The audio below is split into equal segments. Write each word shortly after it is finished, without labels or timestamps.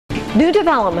New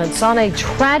developments on a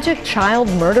tragic child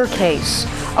murder case.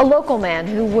 A local man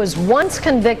who was once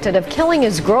convicted of killing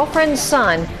his girlfriend's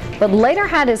son, but later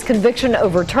had his conviction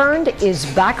overturned, is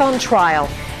back on trial.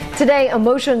 Today,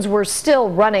 emotions were still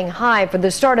running high for the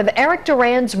start of Eric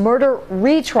Durand's murder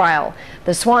retrial.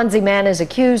 The Swansea man is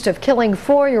accused of killing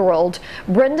 4-year-old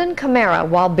Brendan Camara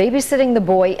while babysitting the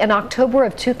boy in October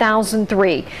of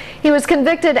 2003. He was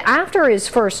convicted after his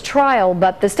first trial,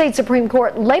 but the state Supreme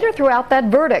Court later threw out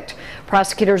that verdict.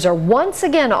 Prosecutors are once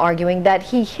again arguing that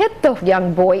he hit the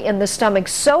young boy in the stomach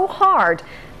so hard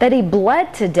that he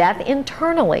bled to death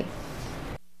internally.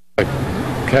 I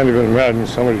can't even imagine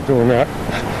somebody doing that.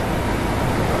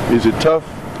 Is it tough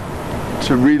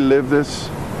to relive this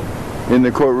in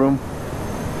the courtroom?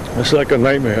 It's like a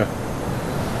nightmare.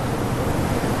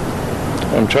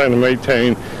 I'm trying to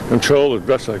maintain control as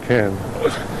best I can.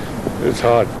 It's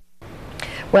hard.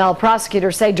 Well,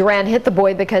 prosecutors say Durand hit the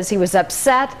boy because he was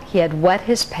upset he had wet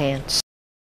his pants.